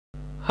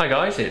Hi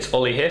guys, it's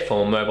Ollie here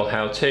from Mobile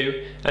How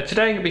To, and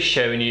today I'm going to be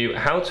showing you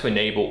how to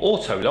enable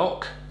auto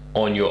lock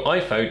on your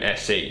iPhone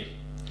SE.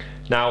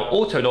 Now,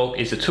 auto lock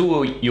is a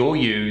tool you'll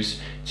use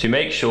to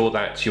make sure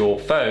that your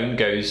phone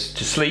goes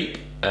to sleep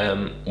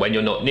when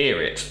you're not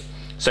near it.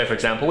 So for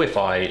example, if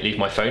I leave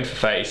my phone for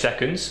 30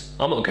 seconds,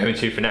 I'm not going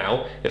to for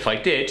now, if I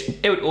did,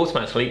 it would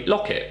automatically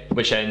lock it,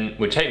 which then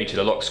would take me to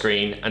the lock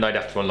screen and I'd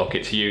have to unlock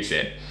it to use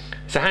it.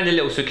 It's a handy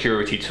little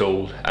security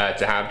tool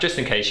to have just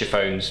in case your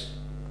phone's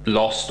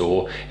lost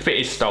or if it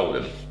is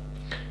stolen.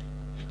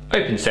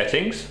 Open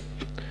settings,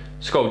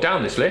 scroll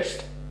down this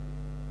list,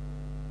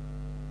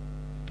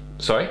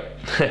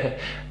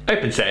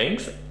 open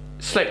settings,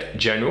 select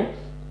general,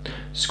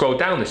 scroll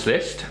down this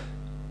list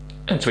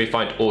until we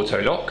find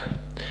auto lock,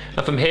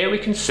 and from here we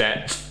can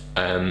set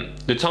the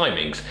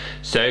timings.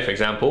 So for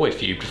example,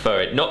 if you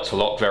prefer it not to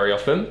lock very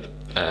often,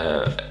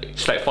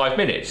 select 5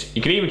 minutes.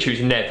 You can even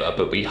choose never,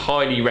 but we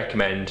highly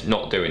recommend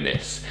not doing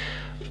this.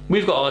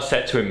 We've got ours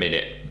set to a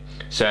minute.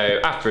 So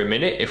after a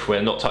minute, if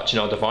we're not touching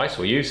our device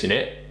or using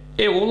it,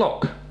 it will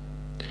lock.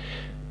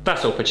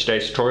 That's all for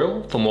today's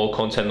tutorial. For more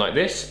content like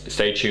this,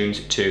 stay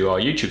tuned to our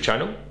YouTube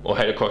channel or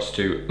head across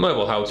to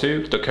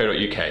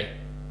mobilehowto.co.uk.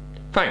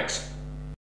 Thanks.